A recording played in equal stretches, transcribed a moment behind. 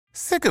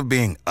Sick of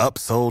being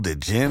upsold at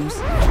gyms?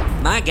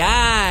 My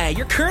guy,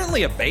 you're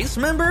currently a base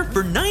member?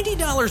 For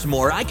 $90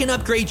 more, I can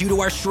upgrade you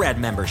to our Shred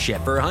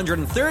membership. For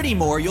 $130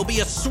 more, you'll be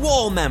a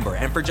Swole member.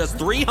 And for just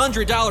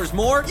 $300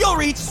 more, you'll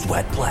reach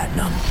Sweat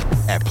Platinum.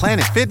 At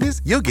Planet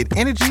Fitness, you'll get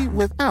energy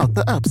without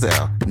the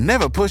upsell.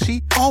 Never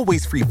pushy,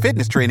 always free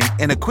fitness training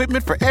and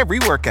equipment for every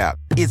workout.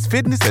 It's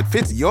fitness that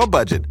fits your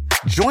budget.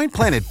 Join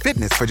Planet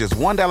Fitness for just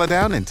 $1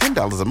 down and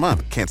 $10 a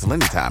month. Cancel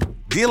anytime.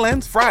 Deal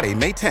ends Friday,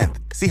 May 10th.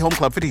 See Home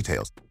Club for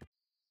details.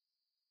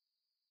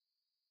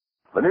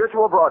 The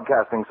Mutual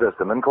Broadcasting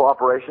System, in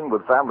cooperation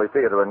with Family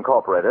Theater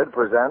Incorporated,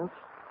 presents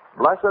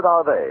Blessed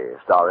Are They,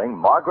 starring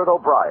Margaret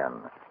O'Brien.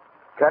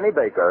 Kenny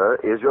Baker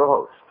is your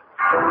host.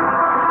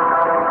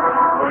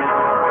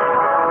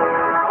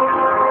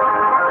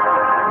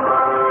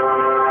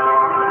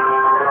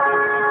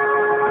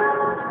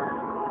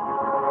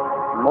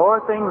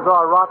 More things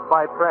are wrought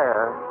by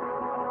prayer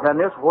than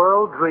this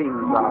world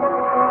dreams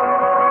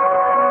of.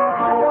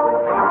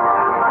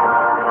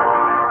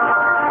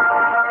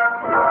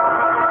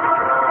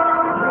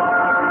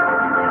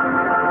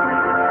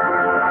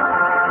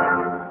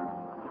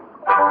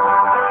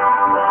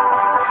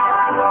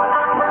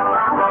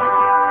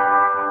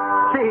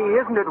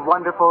 Isn't it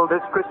wonderful,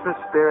 this Christmas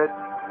spirit?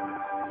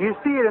 You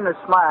see it in a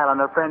smile on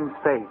a friend's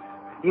face.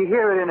 You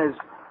hear it in his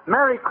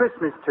Merry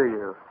Christmas to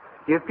you.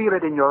 You feel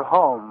it in your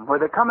home, where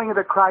the coming of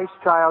the Christ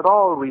child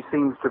always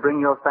seems to bring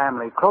your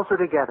family closer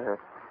together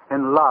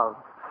in love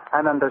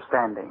and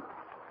understanding.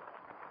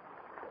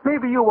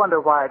 Maybe you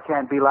wonder why it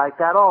can't be like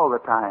that all the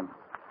time.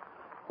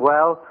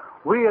 Well,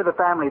 we of the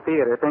Family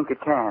Theater think it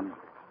can,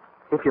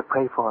 if you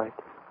pray for it.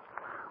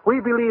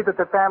 We believe that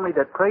the family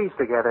that prays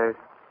together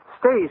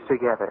stays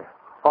together.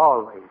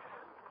 Always.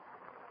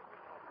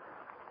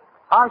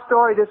 Our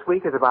story this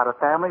week is about a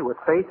family with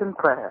faith and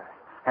prayer.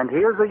 And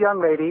here's a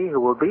young lady who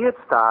will be its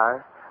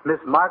star, Miss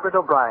Margaret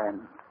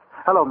O'Brien.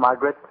 Hello,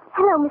 Margaret.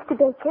 Hello, Mr.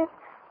 Baker.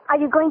 Are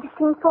you going to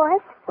sing for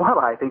us? Well,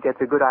 I think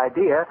that's a good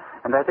idea,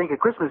 and I think a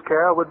Christmas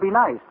carol would be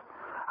nice.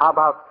 How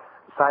about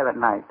Silent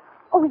Night?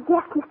 Oh,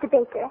 yes, Mr.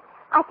 Baker.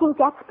 I think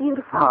that's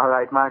beautiful. All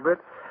right, Margaret.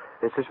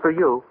 This is for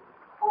you.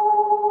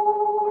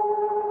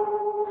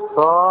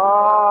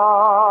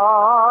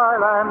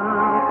 Silent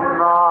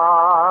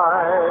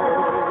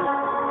night,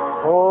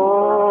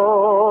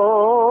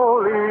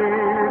 holy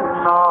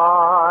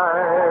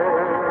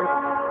night,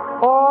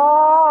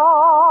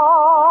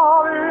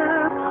 all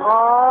is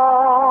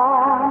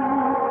calm,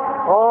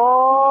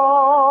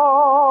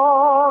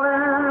 all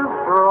is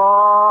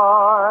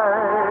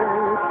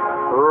bright,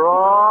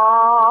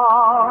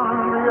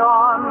 round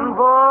yon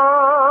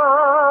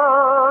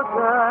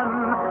virgin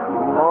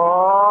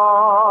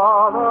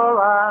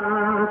mother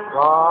and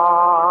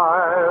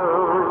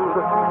child,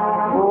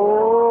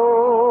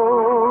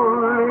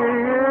 holy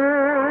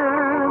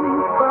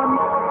infant,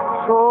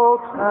 so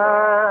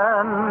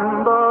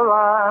tender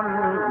and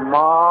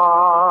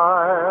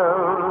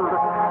mild,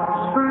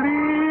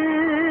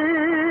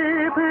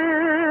 sleep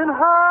in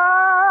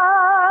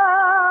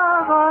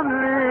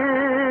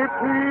heavenly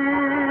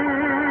peace.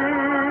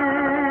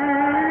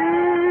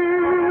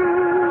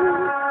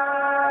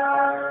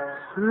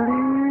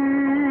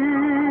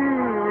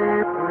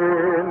 Sleep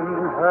in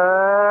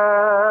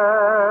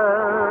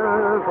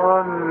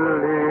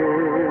heavenly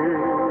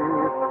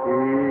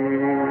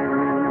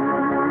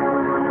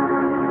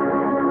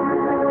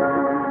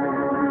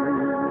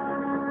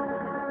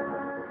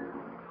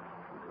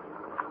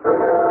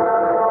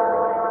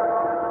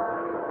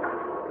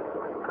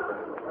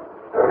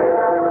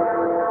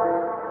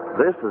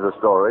This is a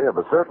story of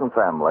a certain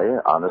family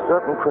on a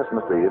certain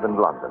Christmas Eve in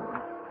London.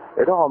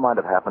 It all might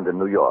have happened in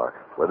New York,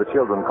 where the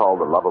children call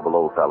the lovable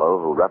old fellow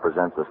who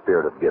represents the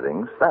spirit of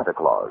giving Santa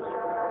Claus,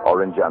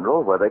 or in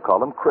general, where they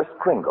call him Kris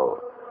Kringle.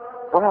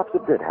 Perhaps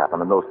it did happen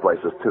in those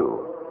places,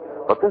 too.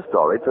 But this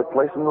story took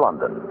place in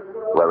London,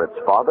 where it's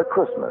Father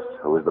Christmas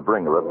who is the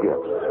bringer of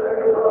gifts.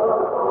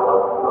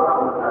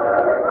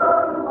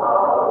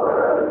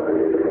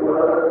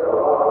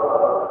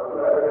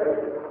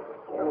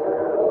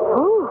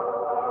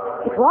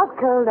 It was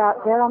cold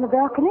out there on the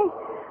balcony,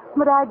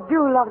 but I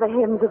do love the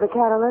hymns of the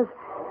carolers.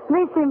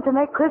 They seem to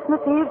make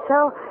Christmas Eve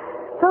so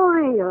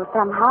real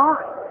somehow.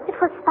 It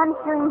was fun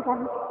hearing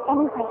them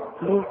anyway.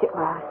 Yes, it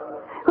was.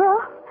 Well,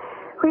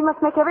 we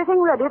must make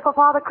everything ready for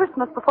Father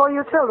Christmas before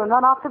you children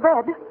run off to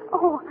bed.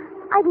 Oh,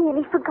 I'd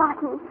nearly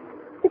forgotten.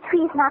 The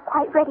tree's not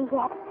quite ready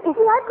yet. Is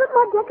it? I put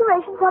more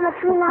decorations on the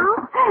tree now?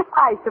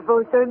 I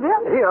suppose so, dear.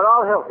 Here,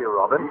 I'll help you,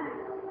 Robin.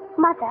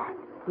 Mother,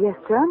 Yes,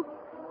 John?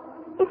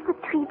 is the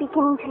tree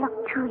beginning to look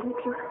truly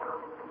beautiful?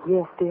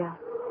 Yes, dear.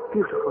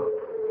 Beautiful.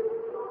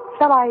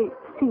 Shall I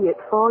see it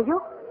for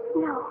you?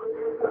 No,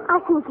 I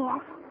can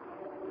guess.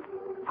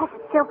 Has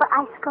it silver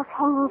icicles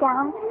hanging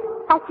down,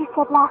 like you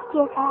said last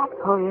year's had?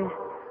 Oh, yes.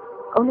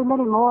 Only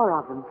many more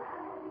of them.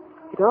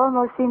 It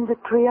almost seems a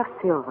tree of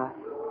silver.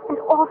 And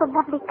all the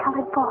lovely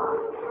colored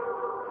balls.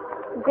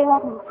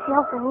 Red and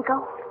silver and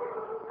gold.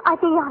 Are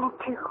they on it,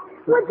 too?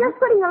 We're just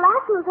putting the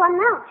last ones on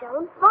now,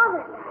 Joan.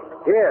 Father.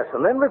 Yes,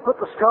 and then we put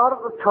the star at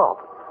the top.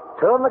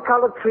 turn the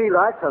colored tree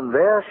lights, and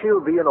there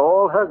she'll be in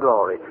all her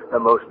glory, the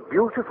most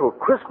beautiful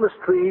Christmas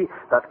tree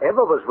that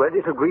ever was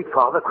ready to greet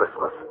Father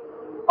Christmas.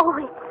 Oh,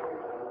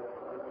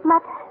 it's...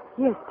 Mother,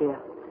 Yes, dear.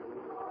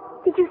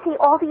 did you say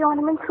all the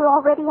ornaments were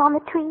already on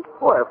the tree?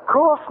 Why, of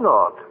course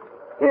not.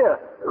 Here,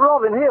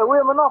 Robin, here,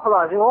 we're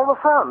monopolizing all the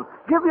fun.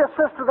 Give your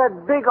sister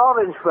that big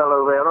orange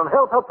fellow there and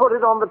help her put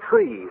it on the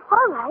tree.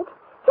 All right.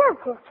 Here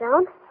it is,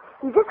 Joan.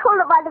 You just hold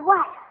it by the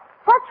wire.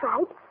 That's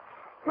right.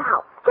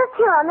 Now, just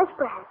here on this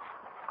branch.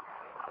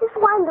 Just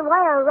wind the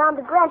wire around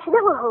the branch and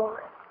it will hold.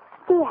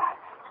 Dear,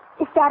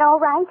 is that all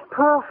right?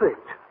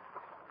 Perfect.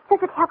 Does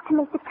it help to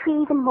make the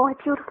tree even more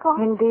beautiful?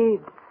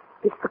 Indeed.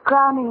 It's the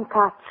crowning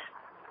touch.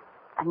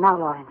 And now,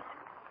 Lawrence,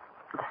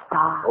 the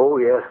star. Oh,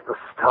 yes, the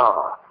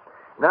star.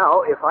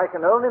 Now, if I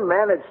can only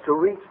manage to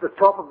reach the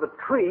top of the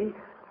tree...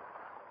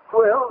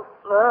 Well,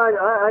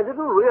 I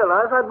didn't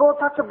realize I bought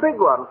such a big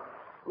one.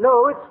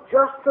 No, it's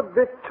just a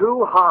bit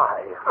too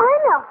high. I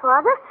know,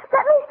 Father.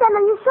 Let me stand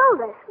on your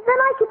shoulders. Then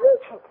I could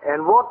reach it.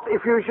 And what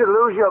if you should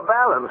lose your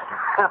balance?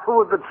 How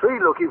would the tree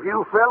look if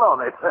you fell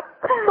on it?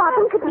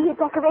 Robin could be a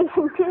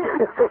decoration, too.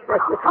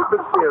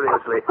 But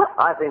seriously,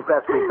 I think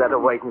perhaps we'd better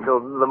wait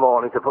until the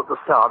morning to put the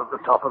star at the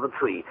top of the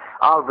tree.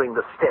 I'll bring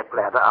the step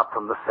ladder up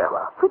from the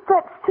cellar. But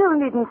that still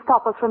needn't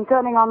stop us from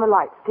turning on the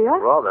lights, dear.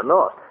 Rather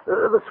not.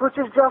 The switch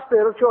is just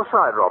there at your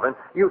side, Robin.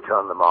 You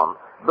turn them on.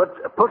 But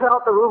put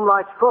out the room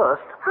lights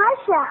first. I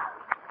shall.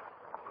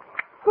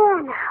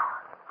 There now.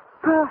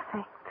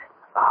 Perfect.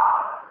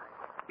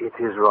 It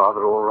is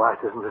rather all right,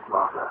 isn't it,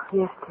 Martha?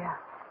 Yes, dear.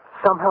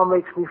 Somehow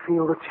makes me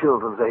feel the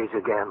children's age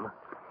again.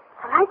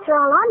 The lights are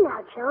all on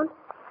now, Joan.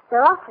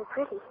 They're awfully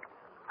pretty.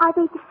 Are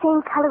they the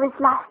same color as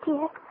last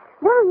year?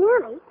 Very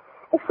nearly.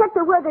 Except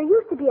that where there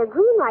used to be a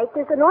green light,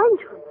 there's an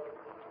orange one.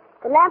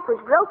 The lamp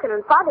was broken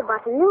and Father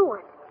bought a new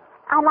one.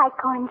 I like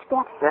orange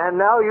better. And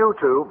now you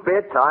two,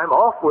 bedtime,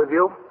 off with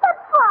you. But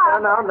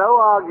Father... Now, no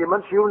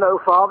arguments. You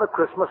know Father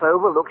Christmas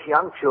overlooks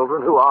young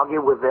children who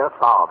argue with their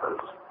fathers.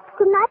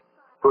 Good night.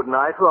 Good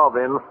night,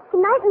 Robin.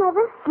 Good night,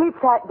 Mother. Sleep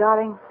tight,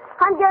 darling.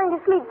 I'm going to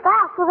sleep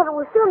fast so that it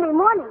will soon be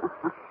morning.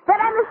 Then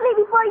I'm asleep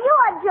before you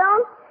are,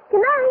 Joan.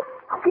 Good night.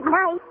 Good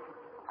night.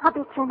 I'll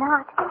bet you're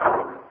not.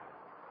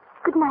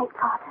 Good night,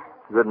 Father.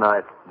 Good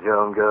night,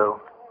 Joan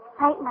girl.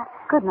 Night, Mother.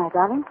 Good night,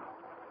 darling.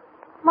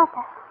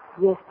 Mother.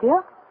 Yes,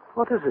 dear?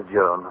 What is it,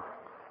 Joan?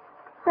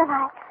 Well,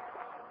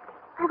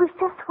 I was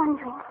just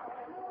wondering.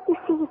 You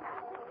see,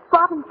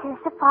 Robin says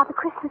that Father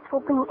Christmas will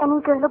bring any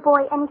girl or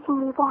boy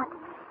anything they want.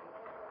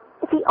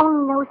 If he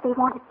only knows they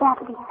want it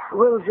badly enough.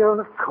 Well, Joan,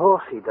 of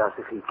course he does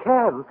if he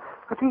can.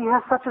 But he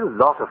has such a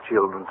lot of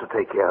children to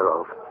take care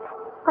of.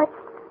 But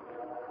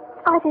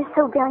are there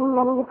so very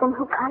many of them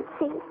who can't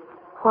see?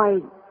 Why,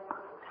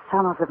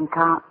 some of them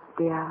can't,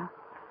 dear.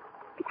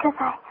 Because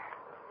I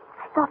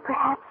thought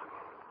perhaps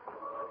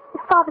if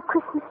Father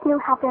Christmas knew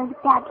how very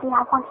badly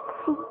I wanted to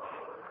see,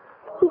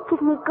 he'd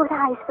give me good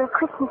eyes for a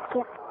Christmas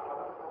gift.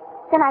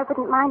 Then I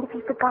wouldn't mind if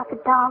he forgot the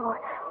doll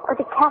or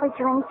the carriage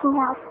or anything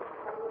else.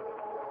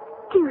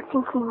 Do you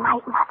think he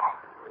might, Mother?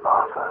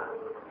 Martha.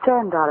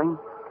 Turn, darling.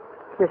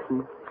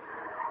 Listen.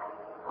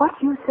 What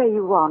you say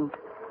you want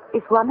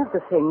is one of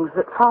the things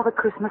that Father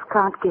Christmas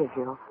can't give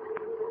you.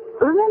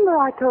 Remember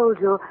I told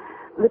you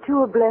that you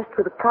were blessed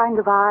with a kind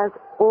of eyes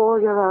all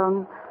your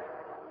own.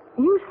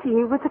 You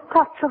see with the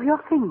touch of your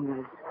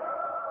fingers.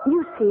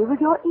 You see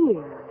with your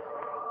ears.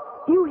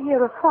 You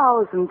hear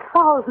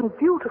 1,000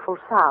 beautiful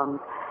sounds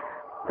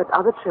that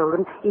other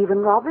children, even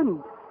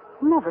Robin,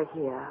 never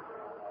hear.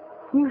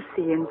 You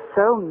see in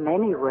so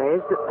many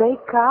ways that they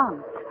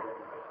can't.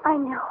 I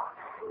know.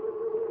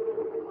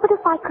 But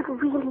if I could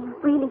really,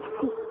 really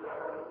see,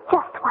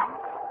 just once.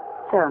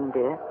 Turn,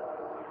 dear.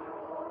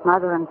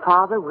 Mother and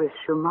Father wish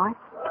you might,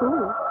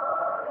 too.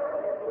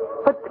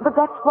 But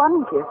that's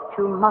one gift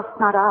you must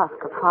not ask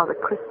of Father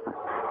Christmas.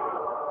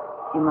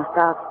 You must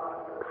ask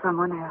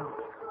someone else.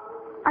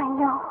 I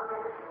know.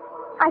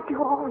 I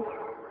do always.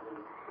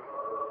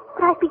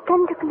 But I've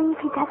begun to believe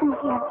he doesn't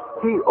hear me.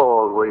 He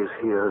always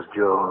hears,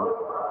 Joan.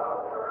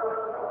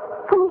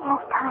 When he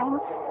has time,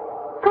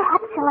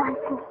 perhaps he'll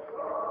answer me.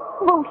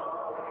 Won't he?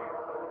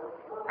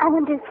 I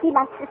wonder if he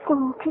likes the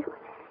singing, too.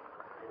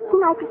 He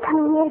might be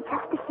coming near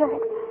just to hear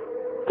it.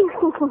 Do you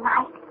think he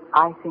might?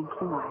 I think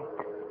he might.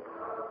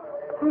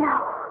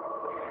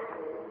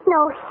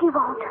 No, he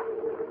won't.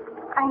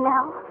 I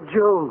know.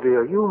 Joan,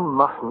 dear, you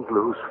mustn't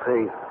lose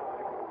faith.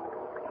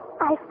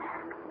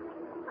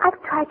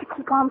 I've tried to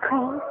keep on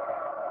praying.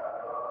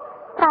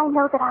 But I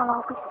know that I'll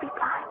always be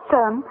blind.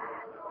 Son,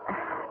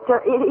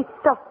 it's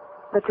just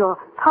that you're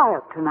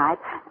tired tonight.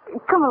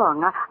 Come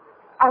along.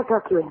 I'll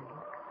tuck you in.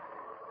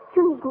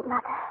 You needn't,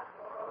 Mother.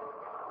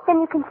 Then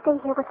you can stay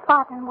here with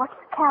Father and watch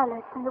the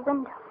carolers from the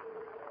window.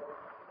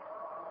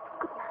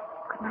 Good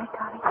night. Good night,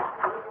 darling.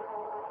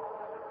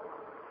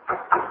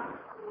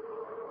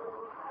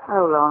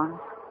 Oh, Lawrence.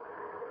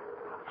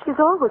 She's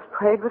always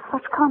prayed with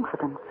such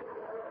confidence.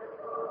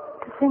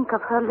 To think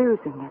of her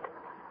losing it.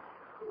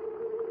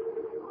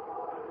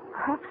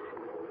 Perhaps...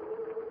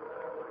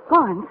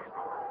 Lawrence,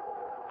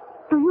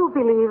 do you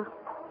believe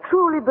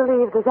truly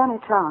believe there's any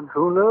chance?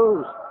 Who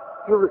knows?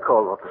 You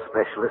recall what the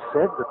specialist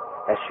said, that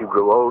as she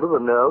grew older,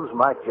 the nerves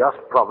might just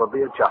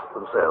probably adjust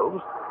themselves,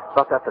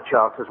 but that the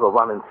chances were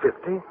 1 in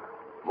 50,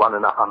 1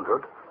 in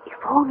 100. If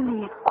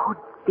only it could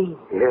be.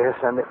 Yes,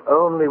 and if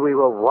only we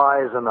were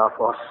wise enough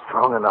or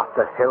strong enough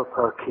to help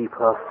her keep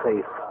her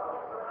faith.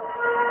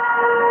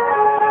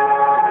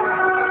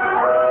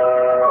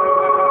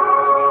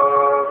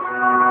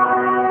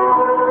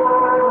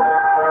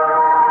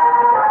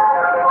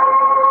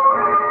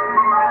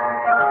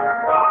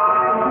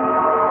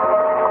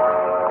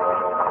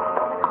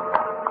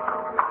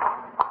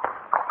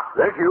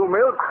 Thank you,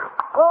 Milk.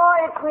 Oh,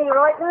 it's me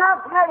right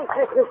enough. Merry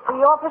Christmas to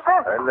you, officer.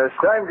 And the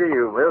same to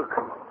you, Milk.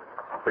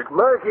 Bit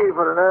murky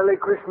for an early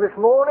Christmas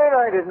morning,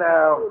 ain't it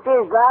now? It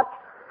is that.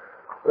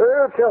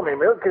 Well, tell me,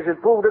 Milk, has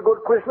it proved a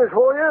good Christmas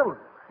for you?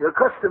 Your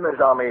customers,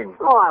 I mean.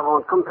 Oh, I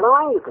won't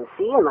complain. You can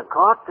see in the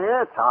cart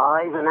there,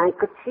 ties and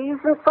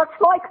handkerchiefs and such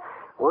like.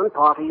 One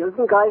party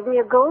even gave me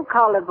a gold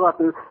collar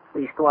button.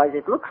 Leastwise,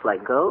 it looks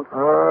like gold.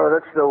 Oh,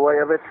 that's the way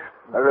of it.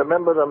 I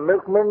remember the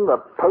milkman, the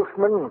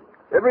postman,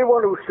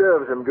 everyone who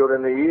serves them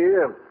during the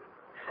year,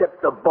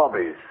 except the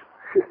bobbies.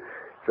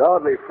 It's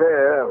hardly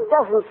fair. It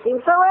doesn't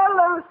seem so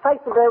well. Let's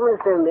take the down with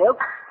their milk.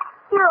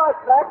 You're right,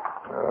 Black.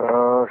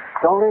 Oh,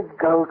 solid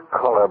gold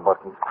collar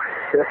button.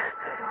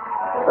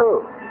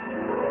 Oh,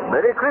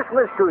 Merry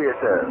Christmas to you,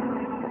 sir.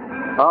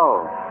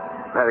 Oh,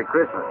 Merry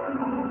Christmas.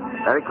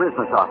 Merry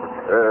Christmas,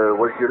 officer.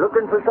 Was you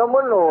looking for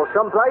someone or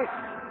someplace?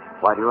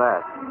 Why do you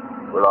ask?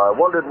 Well, I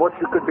wondered what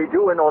you could be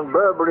doing on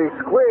Burberry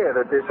Square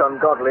at this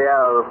ungodly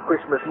hour of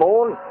Christmas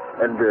morn,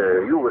 and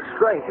you a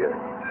stranger.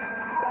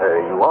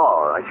 You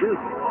are, aren't you?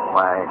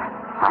 Why,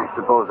 I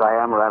suppose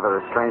I am rather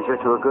a stranger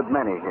to a good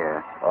many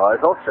here. I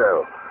thought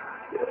so.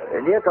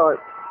 And yet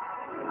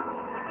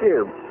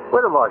Here,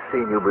 where have I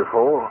seen you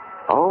before?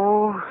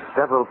 Oh,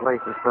 several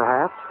places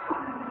perhaps.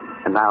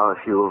 And now, if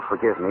you'll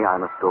forgive me, I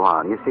must go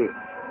on. You see,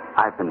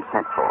 I've been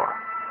sent for.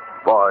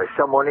 By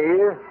someone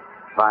here?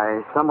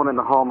 By someone in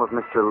the home of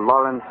Mr.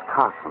 Lawrence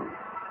Carson.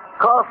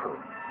 Carson?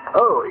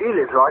 Oh, he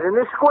lives right in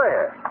this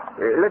square.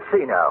 Let's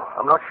see now.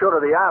 I'm not sure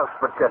of the house,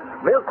 but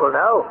Milk will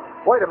know.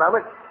 Wait a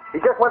moment. He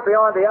just went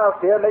behind the house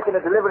here, making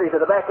a delivery to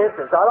the back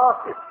entrance. I'll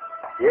ask him.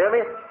 You hear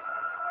me?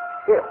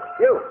 Here,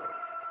 you.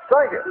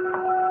 Stranger.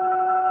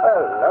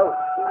 Hello.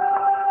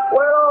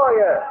 Where are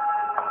you?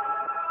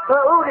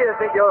 Who do you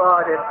think you're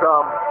hiding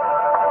from?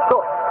 Go.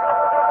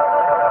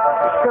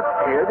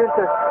 Disappeared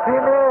into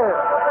thin air.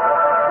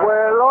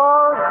 Well,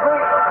 all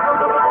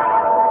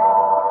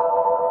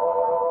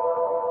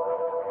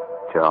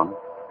Joan?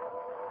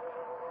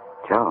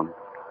 Joan?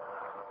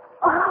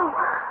 Oh.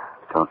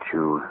 Don't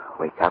you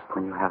wake up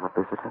when you have a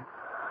visitor?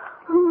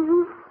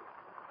 Mm-hmm.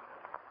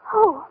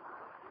 Oh.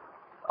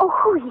 Oh,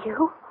 who are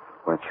you?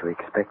 Weren't you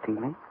expecting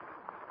me?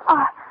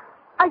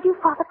 Are you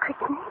Father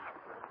Christmas?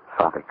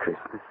 Father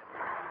Christmas?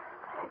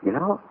 You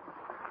know,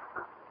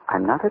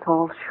 I'm not at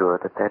all sure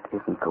that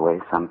isn't the way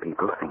some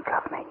people think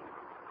of me.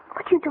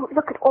 But you don't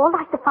look at all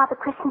like the Father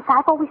Christmas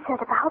I've always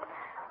heard about.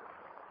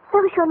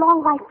 There was your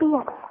long white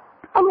beard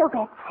and your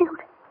red suit.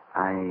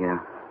 I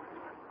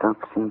don't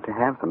seem to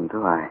have them,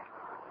 do I?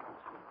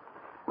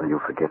 Will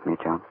you forgive me,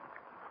 John?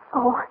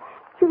 Oh,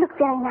 you look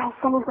very nice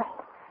anyway.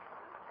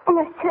 And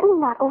you're certainly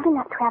not old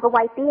enough to have a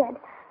white beard.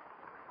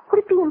 Would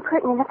it be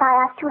impertinent if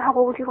I asked you how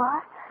old you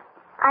are?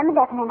 I'm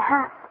 11 and a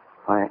half.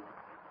 Why,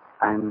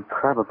 I'm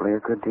probably a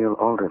good deal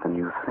older than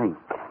you think.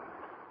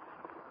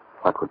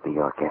 What would be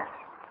your guess?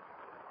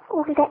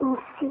 Oh, let me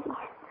see.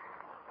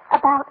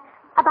 About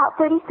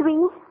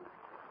 33?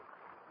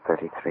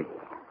 33.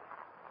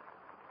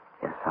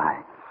 Yes,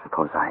 I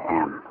suppose I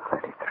am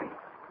 33.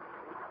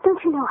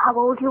 Don't you know how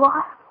old you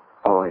are?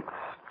 Oh, it's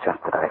just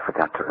that I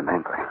forgot to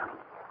remember.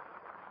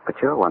 But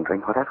you're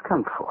wondering what I've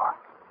come for.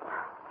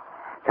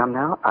 Come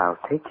now, I'll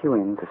take you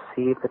in to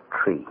see the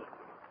tree.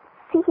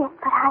 See it,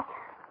 but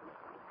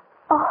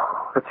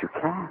Oh. But you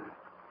can.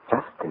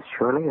 Just as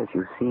surely as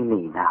you see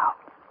me now.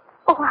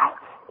 Oh,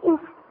 Is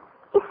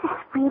this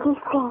really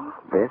thing?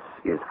 This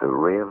is the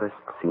realest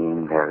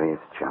scene there is,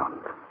 Joan.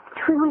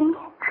 Truly?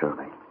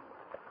 Truly.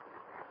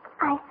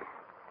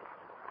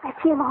 I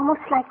feel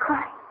almost like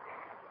crying.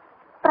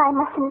 But I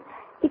mustn't,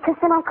 because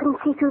then I couldn't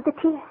see through the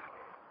tears.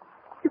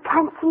 You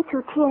can't see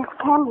through tears,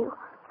 can you?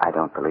 I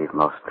don't believe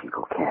most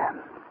people can.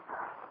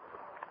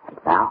 And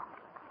now,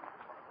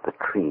 the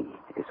tree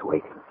is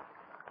waiting.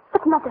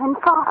 But Mother and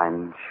Father...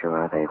 I'm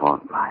sure they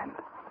won't mind.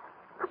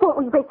 Won't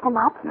we wake them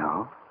up?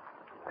 No,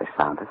 they're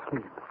sound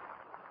asleep.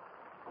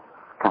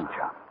 Come,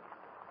 John.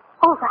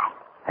 All right.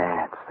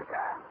 That's the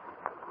guy.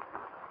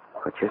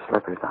 Put your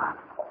slippers on.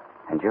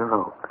 And your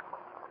robe.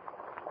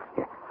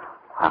 Here,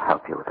 I'll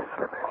help you with the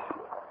slippers.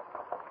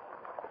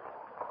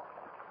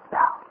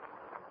 Now.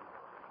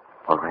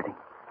 All ready?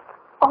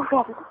 All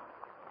ready.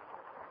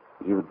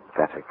 You'd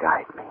better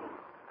guide me.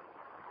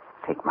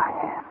 Take my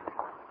hand.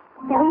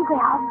 Very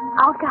well.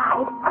 I'll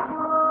guide.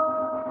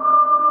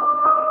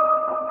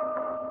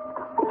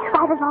 It's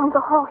right along the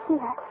hall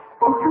here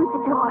and through the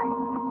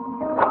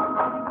door.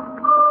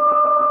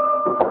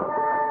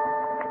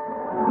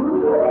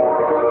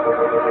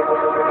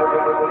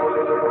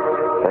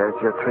 There's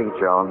your tree,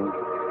 Joan.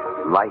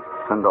 Lights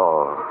and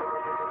all.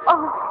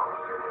 Oh.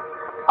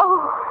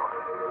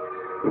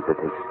 Is it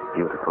as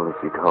beautiful as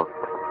you'd hoped?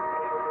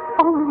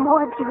 Oh,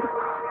 more beautiful.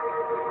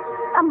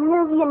 A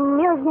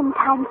million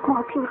times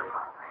more beautiful.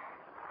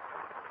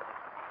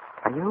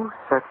 Are you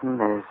certain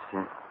there's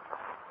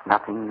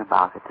nothing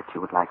about it that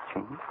you would like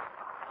changed?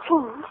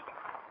 Changed?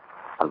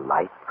 A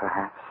light,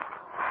 perhaps?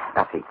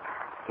 Now, see,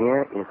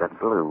 here is a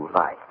blue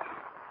light.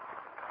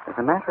 As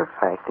a matter of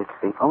fact, it's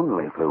the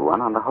only blue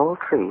one on the whole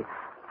tree,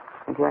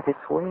 and yet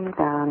it's way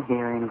down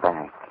here in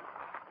back.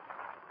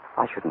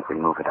 Why shouldn't we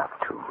move it up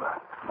to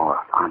a more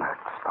honored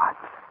spot?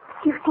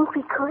 Do you think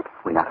we could?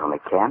 We not only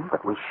can,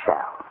 but we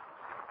shall.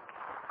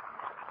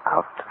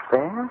 Out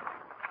there.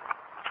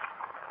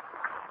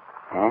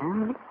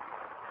 And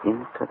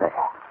into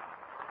there.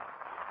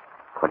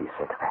 What do you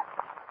say to that?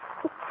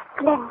 It's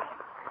splendid.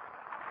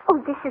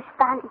 Oh, this is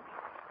fun.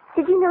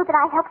 Did you know that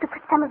I helped to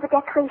put some of the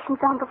decorations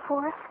on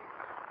before?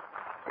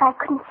 But I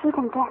couldn't see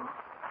them then.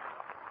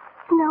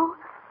 No,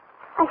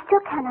 I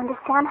still can't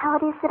understand how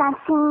it is that I'm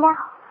seeing now.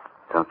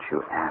 Don't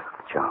you ask,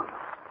 Joan.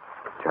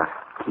 Just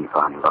keep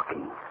on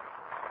looking.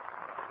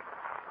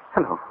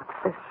 Hello,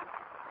 what's this?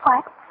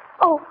 What?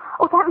 Oh,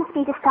 that must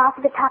be the stars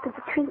at the top of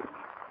the tree.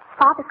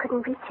 Father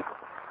couldn't reach it.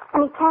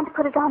 And he planned to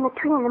put it on the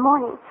tree in the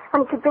morning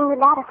when he could bring the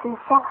lattice in the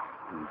cellar.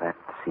 That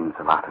seems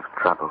a lot of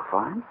trouble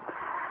for him.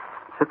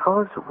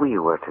 Suppose we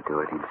were to do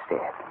it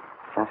instead.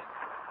 Just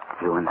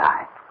you and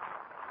I.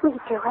 We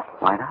do it.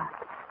 Why not?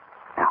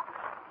 Now,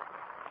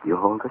 you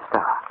hold the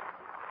star.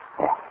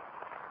 There.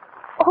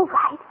 All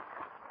right.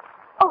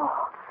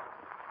 Oh,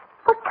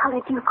 what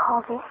color do you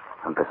call this?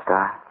 And the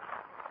star?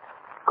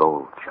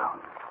 Gold, Joan.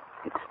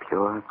 It's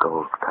pure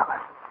gold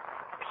color.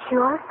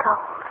 Pure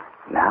gold.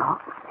 Now,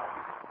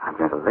 I'm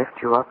going to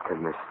lift you up till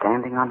you're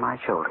standing on my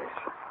shoulders.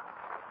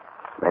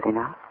 Ready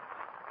now?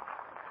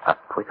 Up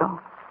we go.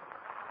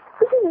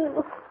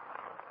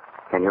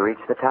 Can you reach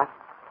the top?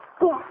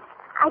 Yes,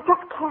 I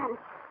just can.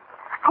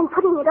 I'm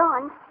putting it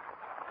on.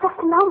 Just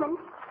a moment.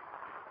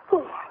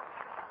 There.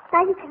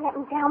 Now you can let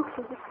me down,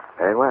 please.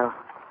 Very well.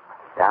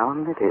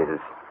 Down it is.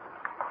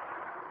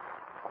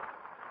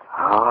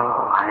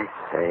 Oh, I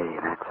say,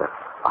 that's a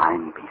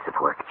fine piece of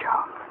work,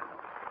 Joan.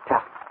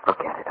 Just look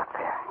at it up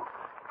there.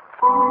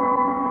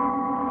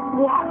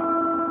 Yes.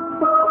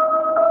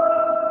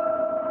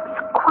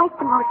 It's quite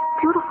the most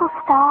beautiful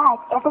star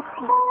I've ever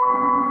seen.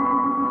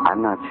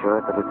 I'm not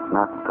sure that it's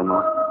not the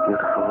most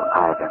beautiful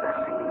I've ever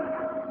seen.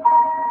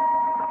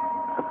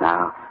 But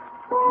now,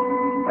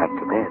 back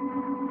to bed.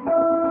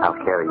 I'll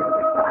carry you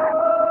this time.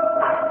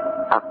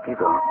 Up you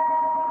go.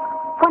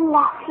 One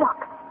last look.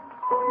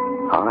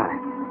 All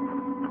right.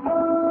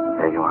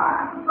 There you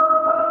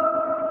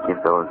are.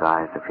 Give those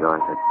eyes of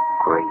yours a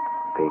great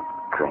big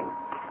drink.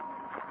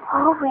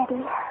 All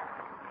ready.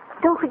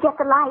 Don't forget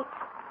the lights.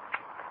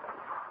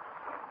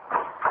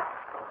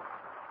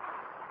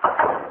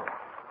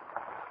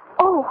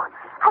 Oh,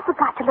 I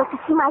forgot to look to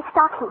see my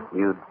stocking.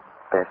 You'd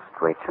best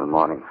wait till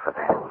morning for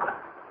that.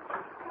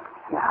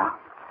 Now,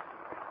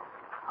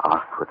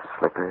 off with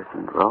slippers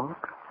and robe,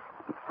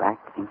 and back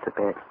into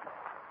bed,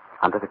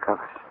 under the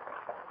covers.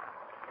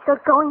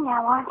 You're going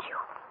now, aren't you?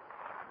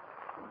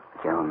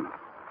 Joan,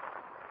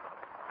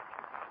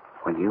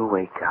 when you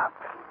wake up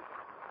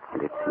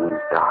and it seems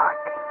dark,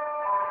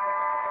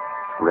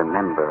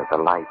 remember the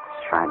lights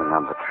shining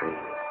on the tree.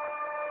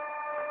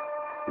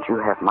 And you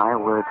have my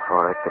word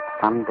for it that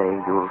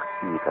someday you'll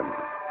see them,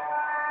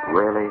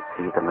 really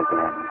see them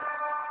again.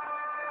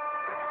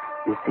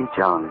 You see,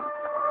 Joan,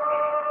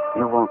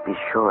 you won't be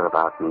sure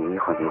about me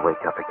when you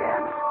wake up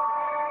again.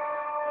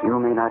 You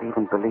may not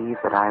even believe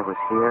that I was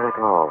here at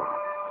all,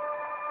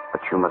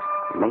 but you must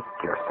make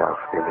yourself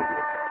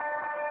believe.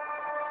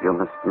 You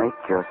must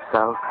make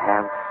yourself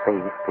have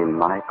faith in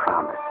my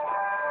promise.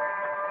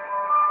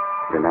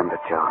 Remember,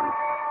 Joan,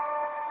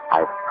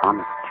 I've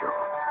promised you.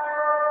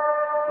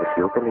 If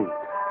you believe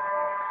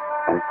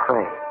and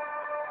pray,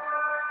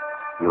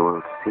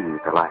 you'll see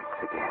the lights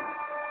again.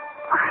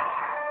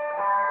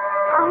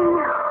 I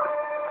know.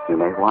 You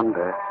may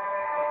wonder.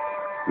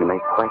 You may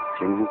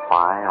question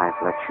why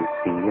I've let you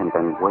see and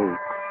then wait,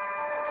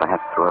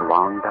 perhaps through a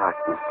long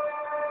darkness,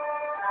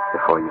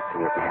 before you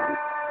see again.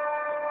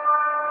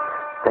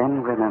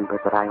 Then remember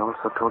that I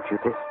also told you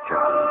this,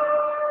 Joan.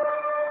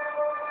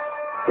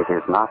 It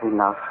is not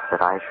enough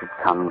that I should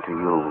come to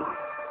you,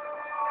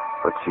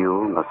 but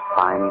you must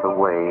find the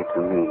way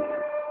to me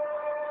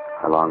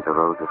along the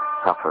road of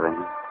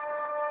suffering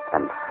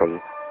and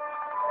faith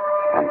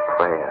and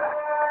prayer.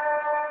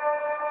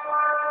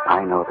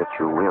 I know that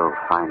you will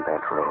find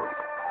that road,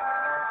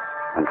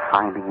 and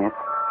finding it,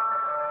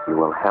 you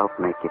will help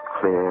make it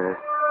clear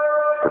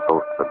to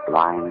both the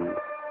blind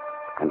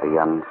and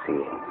the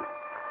unseeing.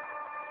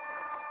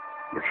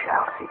 You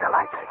shall see the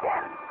lights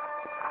again.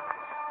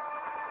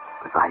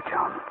 Goodbye,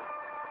 Joan,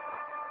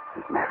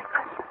 and Merry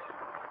Christmas.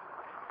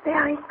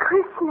 Merry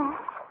Christmas.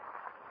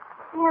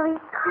 Merry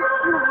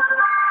Christmas.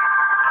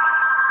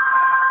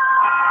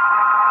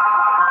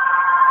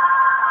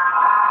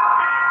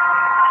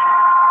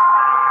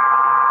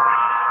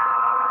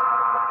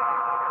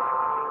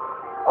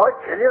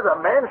 tell you, the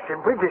man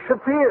simply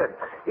disappeared.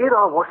 Here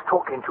I was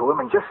talking to him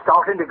and just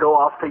starting to go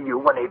after you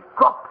when he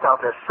dropped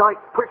out of sight,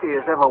 pretty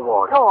as ever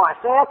was. Oh, I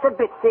say, that's a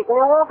bit thick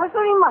now, officer.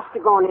 He must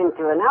have gone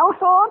into an house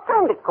or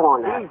turned the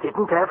corner. He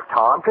didn't have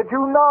time to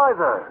do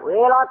neither.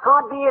 Well, I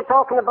can't be here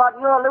talking about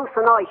your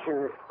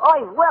hallucinations.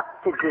 I've work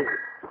to do.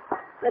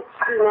 Let's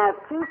see now,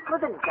 2 for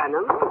the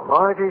gunham.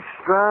 Mighty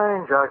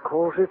strange, I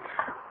calls it.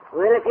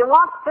 Well, if you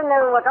want to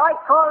know what I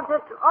calls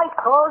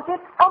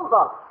it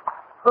humbug.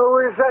 Oh,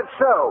 is that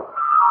so?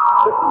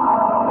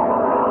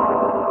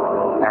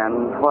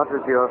 And what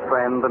does your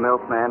friend the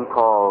milkman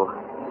call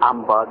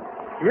humbug?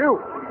 You?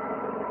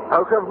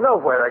 Out of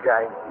nowhere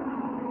again.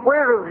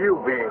 Where have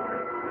you been?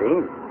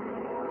 Been?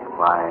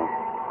 Why,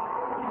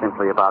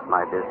 simply about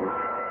my business.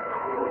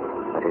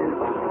 That is,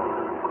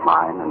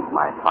 mine and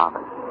my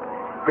father's.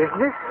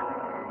 Business?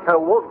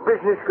 What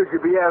business could you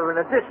be having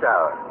at this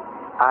hour?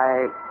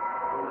 I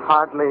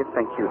hardly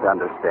think you'd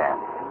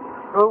understand.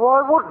 Well,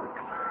 why wouldn't?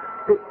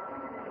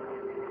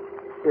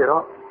 Here,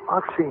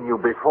 I've seen you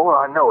before.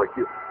 I know it.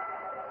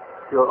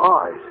 Your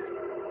eyes.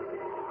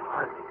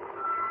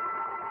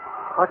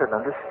 I don't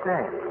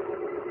understand.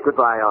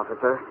 Goodbye,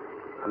 officer.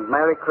 And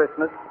Merry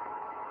Christmas.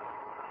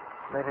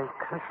 Merry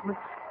Christmas?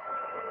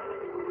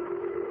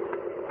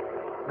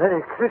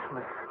 Merry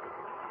Christmas.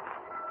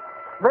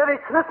 Merry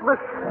Christmas!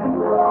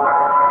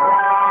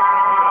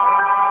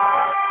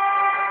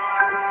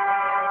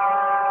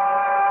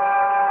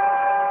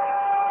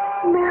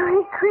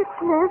 Merry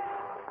Christmas.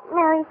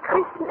 Merry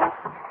Christmas.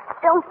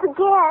 Don't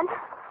forget.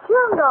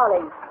 June,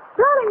 darling.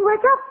 Darling, wake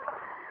up.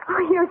 Oh,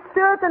 you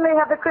certainly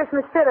have the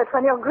Christmas spirit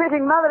when you're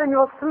greeting Mother in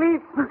your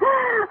sleep.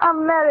 A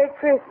Merry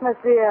Christmas,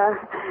 dear.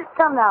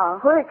 Come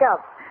now, wake up,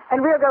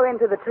 and we'll go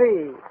into the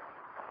tree.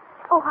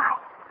 Oh,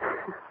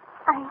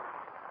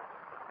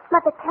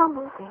 Mother, tell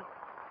me.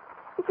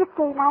 Is it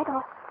daylight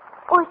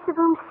or is the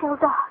room still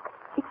dark?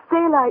 It's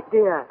daylight,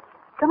 dear.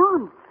 Come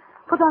on.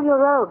 Put on your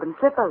robe and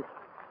slippers.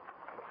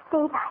 It's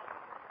daylight.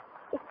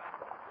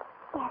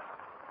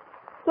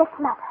 Yes,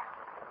 Mother.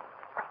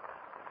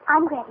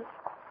 I'm ready.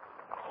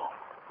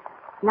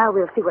 Now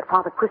we'll see what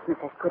Father Christmas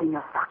has put in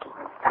your stocking.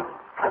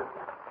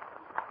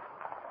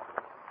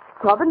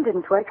 Robin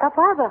didn't wake up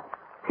either.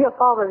 Your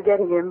father's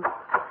getting him.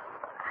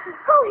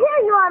 Oh, here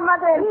you are,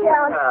 Mother and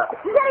Joan.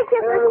 Merry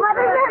Christmas,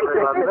 Mother. Merry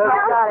Christmas,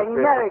 Joan. Darling,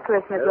 Merry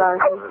Christmas, darling.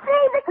 I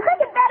see, the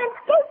cricket bat and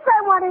skates I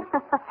wanted.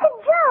 And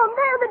Joan,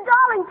 they're the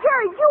darling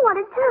cherries you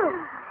wanted, too.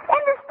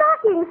 And the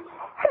stockings.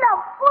 And how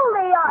full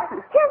they are.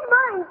 Here's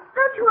mine.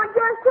 Don't you want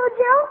yours, too,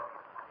 Joan?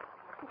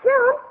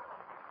 Joan?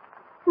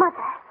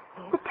 Mother,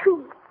 the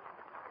tree.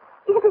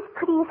 Is it as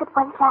pretty as it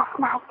was last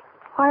night?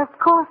 Why, of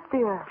course,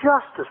 dear.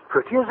 Just as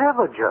pretty as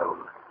ever,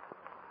 Joan.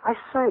 I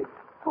say,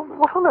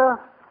 what on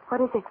earth? What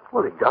is it?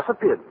 Well, it does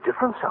appear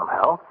different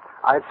somehow.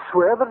 I'd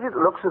swear that it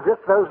looks as if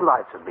those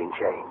lights have been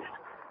changed.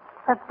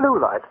 That blue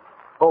light.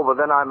 Oh, but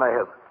then I may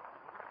have...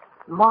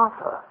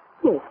 Martha.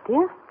 Yes,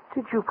 dear?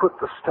 Did you put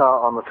the star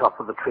on the top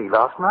of the tree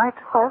last night?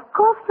 Why, of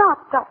course not.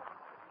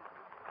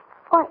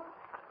 Why,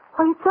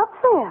 it's up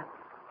there.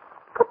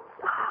 But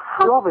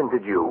how... Robin,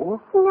 did you?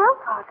 No,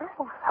 Father.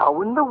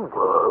 How in the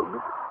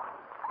world?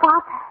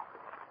 Father,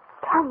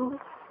 tell me,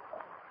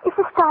 is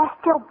the star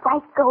still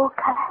bright gold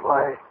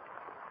color?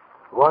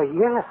 Why,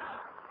 yes.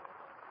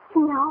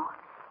 You know,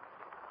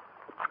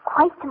 it's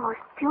quite the most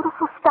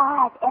beautiful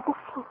star I've ever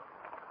seen.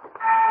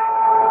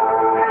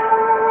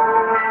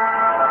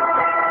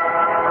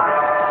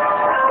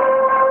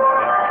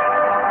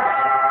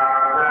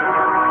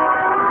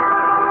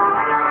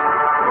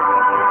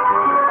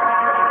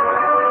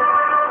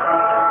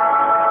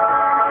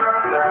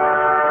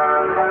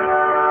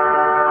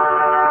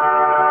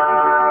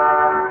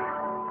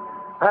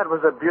 That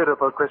was a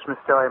beautiful Christmas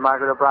story,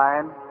 Margaret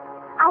O'Brien.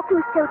 I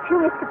think so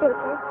too, Mr.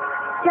 Baker.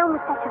 Joan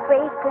was such a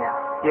brave girl.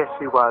 Yes,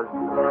 she was.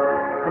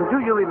 And do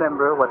you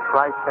remember what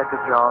Christ said to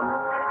Joan?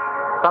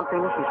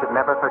 Something she should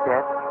never forget?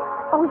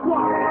 Oh,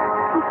 yes.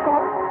 He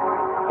said,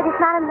 "It is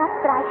not enough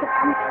that I should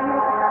come to you,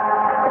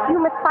 but you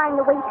must find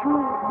the way to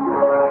me,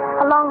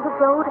 along the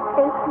road of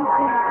faith and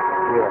prayer."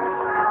 Yes.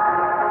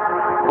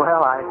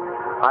 Well,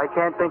 I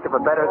can't think of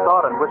a better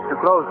thought on which to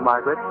close,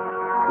 Margaret,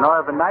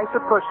 nor of a nicer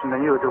person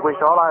than you to wish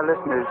all our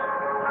listeners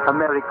a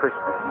Merry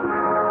Christmas.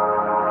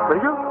 Will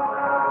you?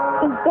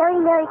 A very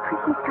Merry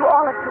Christmas to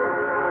all of you,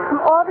 from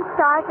all the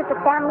stars of the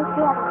family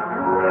theater.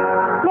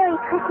 Merry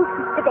Christmas,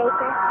 Mr.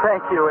 Baker.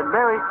 Thank you, and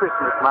Merry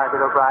Christmas,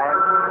 Margaret O'Brien.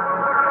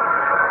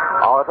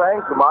 Our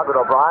thanks to Margaret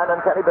O'Brien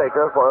and Kenny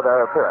Baker for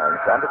their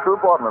appearance, and to True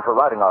Boardman for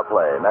writing our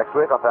play. Next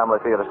week, our family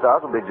theater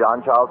stars will be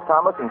John Charles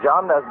Thomas and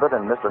John Nesbitt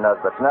in Mr.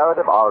 Nesbitt's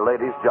narrative, Our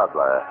Lady's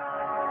Juggler.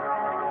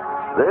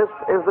 This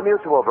is the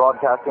Mutual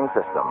Broadcasting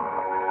System.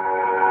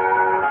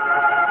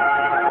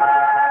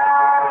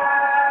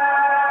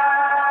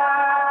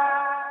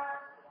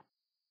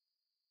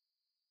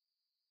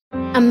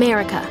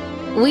 America.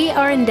 We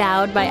are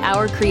endowed by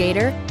our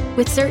Creator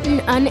with certain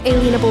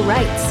unalienable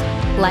rights: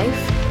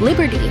 life,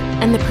 liberty,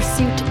 and the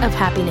pursuit of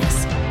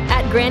happiness.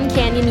 At Grand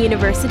Canyon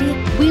University,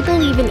 we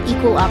believe in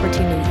equal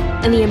opportunity,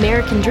 and the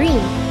American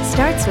dream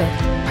starts with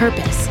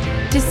purpose.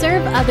 To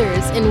serve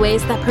others in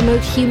ways that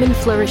promote human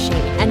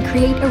flourishing and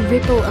create a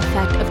ripple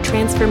effect of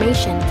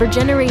transformation for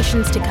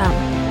generations to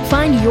come.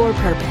 Find your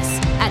purpose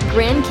at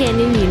Grand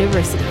Canyon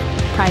University.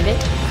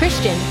 Private,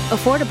 Christian,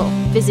 affordable.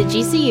 Visit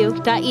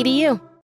gcu.edu.